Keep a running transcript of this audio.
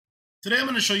Today I'm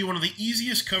going to show you one of the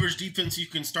easiest coverage defense you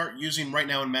can start using right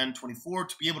now in Madden 24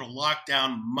 to be able to lock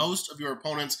down most of your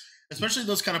opponents, especially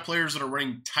those kind of players that are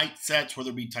running tight sets, whether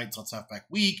it be tight sets halfback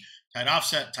weak, tight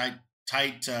offset,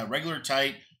 regular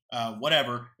tight,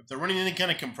 whatever. If they're running any kind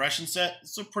of compression set,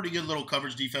 it's a pretty good little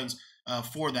coverage defense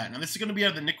for that. Now this is going to be out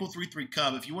of the Nickel 3-3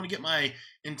 Cub. If you want to get my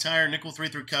entire Nickel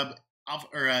 3-3 Cub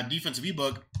defensive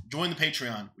ebook, join the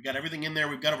Patreon. We got everything in there.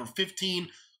 We've got over 15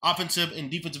 offensive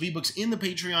and defensive ebooks in the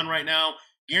Patreon right now.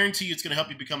 Guarantee it's going to help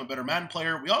you become a better Madden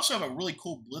player. We also have a really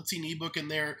cool blitzing ebook in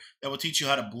there that will teach you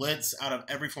how to blitz out of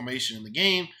every formation in the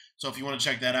game. So if you want to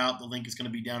check that out, the link is going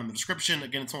to be down in the description.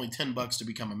 Again, it's only $10 to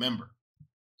become a member.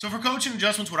 So for coaching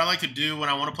adjustments, what I like to do when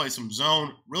I want to play some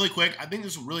zone really quick, I think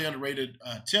this is a really underrated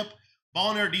tip.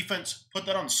 Ball in air defense, put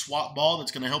that on swat ball.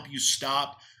 That's going to help you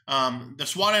stop. The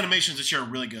SWAT animations this year are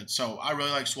really good. So I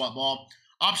really like SWAT ball.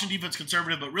 Option defense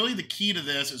conservative, but really the key to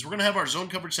this is we're going to have our zone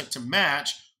coverage set to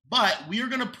match, but we are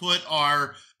going to put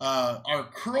our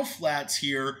curl flats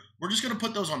here. We're just going to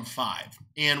put those on 5.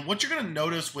 And what you're going to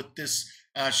notice with this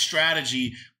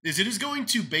strategy is it is going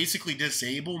to basically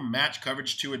disable match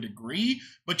coverage to a degree,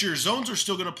 but your zones are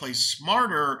still going to play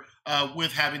smarter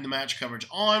with having the match coverage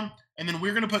on. And then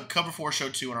we're going to put cover 4 show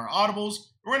 2 in our audibles.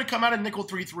 We're going to come out of nickel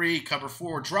 3-3, cover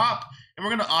 4 drop, and we're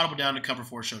going to audible down to cover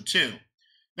 4 show 2.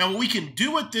 Now, what we can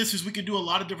do with this is we can do a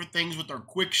lot of different things with our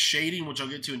quick shading, which I'll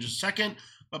get to in just a second.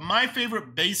 But my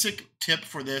favorite basic tip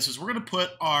for this is we're going to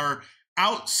put our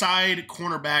outside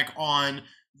cornerback on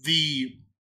the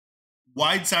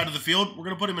wide side of the field. We're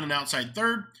going to put him in an outside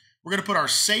third. We're going to put our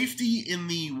safety on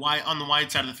the wide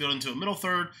side of the field into a middle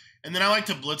third. And then I like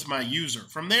to blitz my user.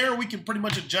 From there, we can pretty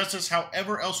much adjust this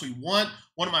however else we want.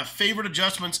 One of my favorite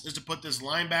adjustments is to put this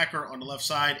linebacker on the left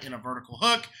side in a vertical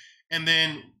hook. And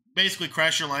then basically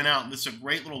crash your line out. And this is a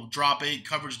great little drop 8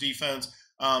 coverage defense.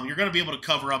 You're going to be able to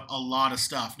cover up a lot of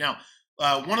stuff. Now,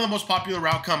 one of the most popular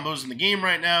route combos in the game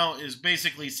right now is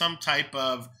basically some type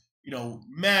of,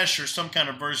 mesh or some kind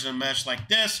of version of mesh like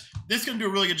this. This is going to do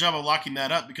a really good job of locking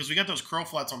that up because we got those curl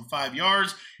flats on 5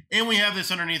 yards and we have this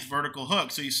underneath vertical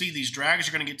hook. So you see these drags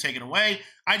are going to get taken away.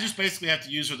 I just basically have to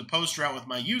use the post route with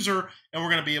my user and we're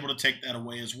going to be able to take that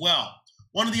away as well.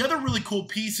 One of the other really cool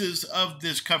pieces of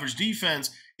this coverage defense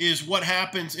is what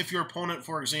happens if your opponent,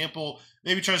 for example,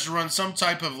 maybe tries to run some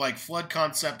type of like flood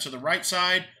concept to the right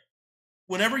side.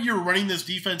 Whenever you're running this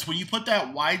defense, when you put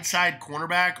that wide side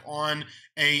cornerback on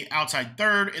a outside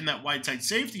third and that wide side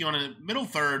safety on a middle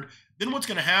third, then what's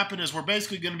going to happen is we're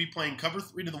basically going to be playing cover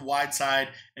 3 to the wide side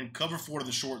and cover 4 to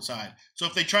the short side. So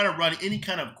if they try to run any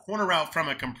kind of corner route from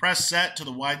a compressed set to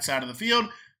the wide side of the field,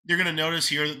 you're going to notice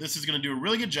here that this is going to do a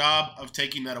really good job of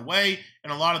taking that away.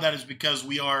 And a lot of that is because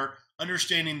we are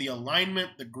understanding the alignment,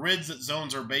 the grids that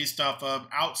zones are based off of.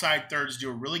 Outside thirds do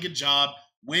a really good job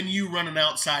when you run an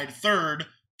outside third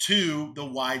to the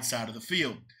wide side of the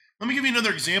field. Let me give you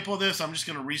another example of this. I'm just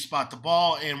going to respot the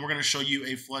ball, and we're going to show you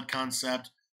a flood concept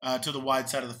to the wide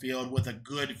side of the field with a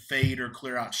good fade or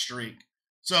clear out streak.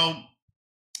 So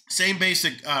same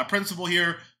basic principle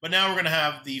here, but now we're going to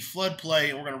have the flood play,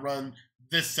 and we're going to run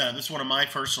this set. This is one of my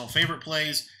personal favorite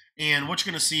plays, and what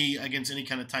you're going to see against any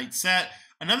kind of tight set.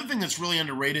 Another thing that's really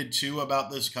underrated too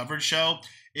about this coverage show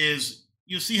is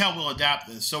you'll see how we'll adapt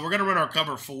this. So we're going to run our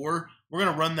cover 4. We're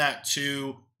going to run that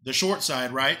to the short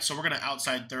side, right? So we're going to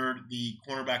outside third the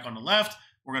cornerback on the left.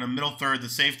 We're going to middle third the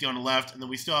safety on the left, and then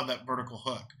we still have that vertical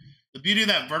hook. The beauty of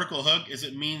that vertical hook is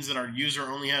it means that our user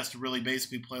only has to really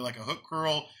basically play like a hook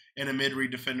curl and a mid-read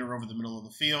defender over the middle of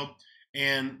the field.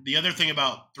 And the other thing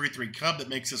about 3-3 Cub that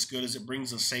makes this good is it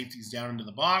brings the safeties down into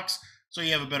the box, so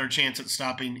you have a better chance at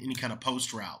stopping any kind of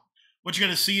post route. What you're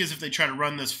going to see is if they try to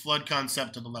run this flood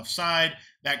concept to the left side,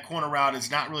 that corner route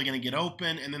is not really going to get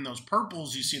open, and then those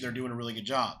purples, you see they're doing a really good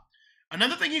job.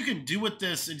 Another thing you can do with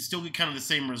this and still get kind of the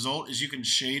same result is you can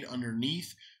shade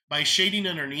underneath. By shading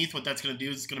underneath, what that's going to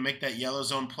do is it's going to make that yellow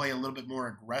zone play a little bit more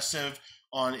aggressive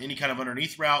on any kind of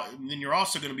underneath route, and then you're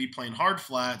also going to be playing hard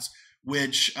flats,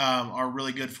 which are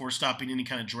really good for stopping any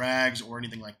kind of drags or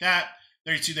anything like that.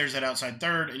 There you see there's that outside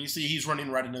third, and you see he's running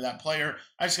right into that player.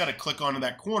 I just got to click onto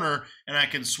that corner, and I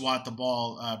can swat the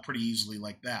ball pretty easily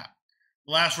like that.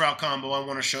 The last route combo I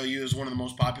want to show you is one of the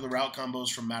most popular route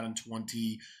combos from Madden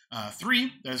 23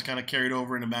 that is kind of carried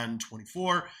over into Madden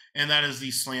 24, and that is the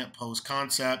slant post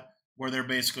concept, where they're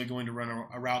basically going to run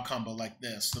a route combo like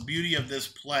this. The beauty of this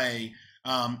play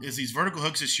is these vertical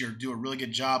hooks this year do a really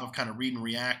good job of kind of reading and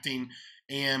reacting,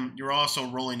 and you're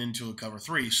also rolling into a cover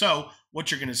 3. So what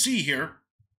you're going to see here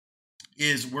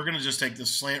is we're going to just take this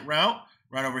slant route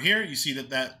right over here. You see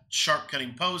that sharp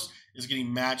cutting post is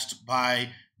getting matched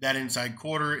by that inside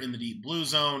quarter in the deep blue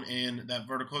zone, and that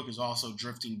vertical hook is also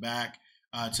drifting back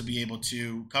to be able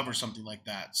to cover something like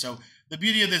that. So the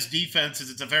beauty of this defense is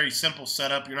it's a very simple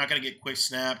setup. You're not going to get quick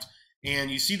snapped.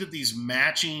 And you see that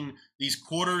these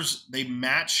quarters, they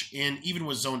match in even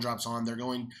with zone drops on. They're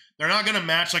not going to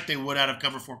match like they would out of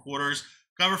cover 4 quarters.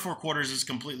 Cover 4 quarters is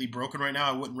completely broken right now.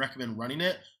 I wouldn't recommend running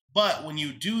it. But when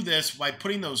you do this, by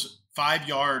putting those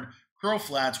 5-yard curl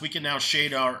flats, we can now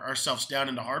shade ourselves down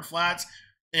into hard flats.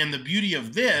 And the beauty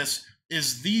of this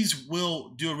is these will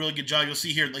do a really good job. You'll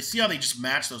see here, see how they just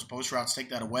match those post routes, take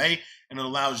that away, and it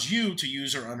allows you to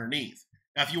use her underneath.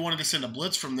 Now, if you wanted to send a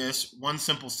blitz from this, one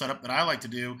simple setup that I like to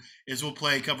do is we'll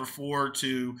play cover 4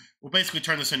 we'll basically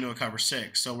turn this into a cover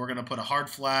 6. So we're going to put a hard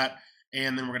flat,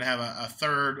 and then we're going to have a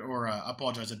third, or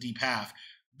a deep half.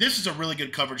 This is a really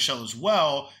good coverage shell as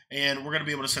well, and we're going to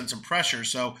be able to send some pressure.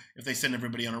 So if they send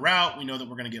everybody on a route, we know that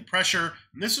we're going to get pressure.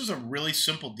 And this is a really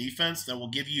simple defense that will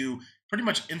give you pretty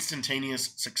much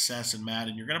instantaneous success in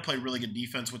Madden. You're going to play really good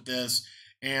defense with this.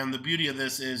 And the beauty of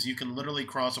this is you can literally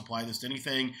cross-apply this to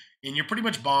anything, and you're pretty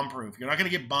much bomb-proof. You're not going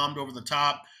to get bombed over the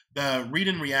top. The read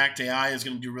and react AI is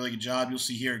going to do a really good job. You'll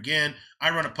see here again,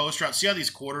 I run a post route. See how these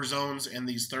quarter zones and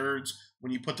these thirds,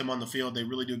 when you put them on the field, they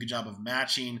really do a good job of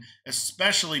matching,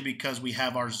 especially because we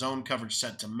have our zone coverage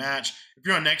set to match.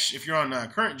 If you're on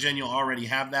current gen, you'll already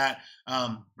have that.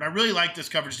 But I really like this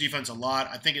coverage defense a lot.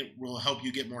 I think it will help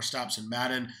you get more stops in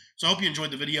Madden. So I hope you enjoyed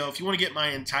the video. If you want to get my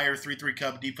entire 3-3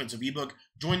 Cub defensive ebook,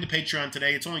 join the Patreon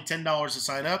today. It's only $10 to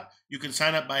sign up. You can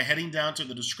sign up by heading down to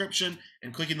the description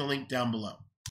and clicking the link down below.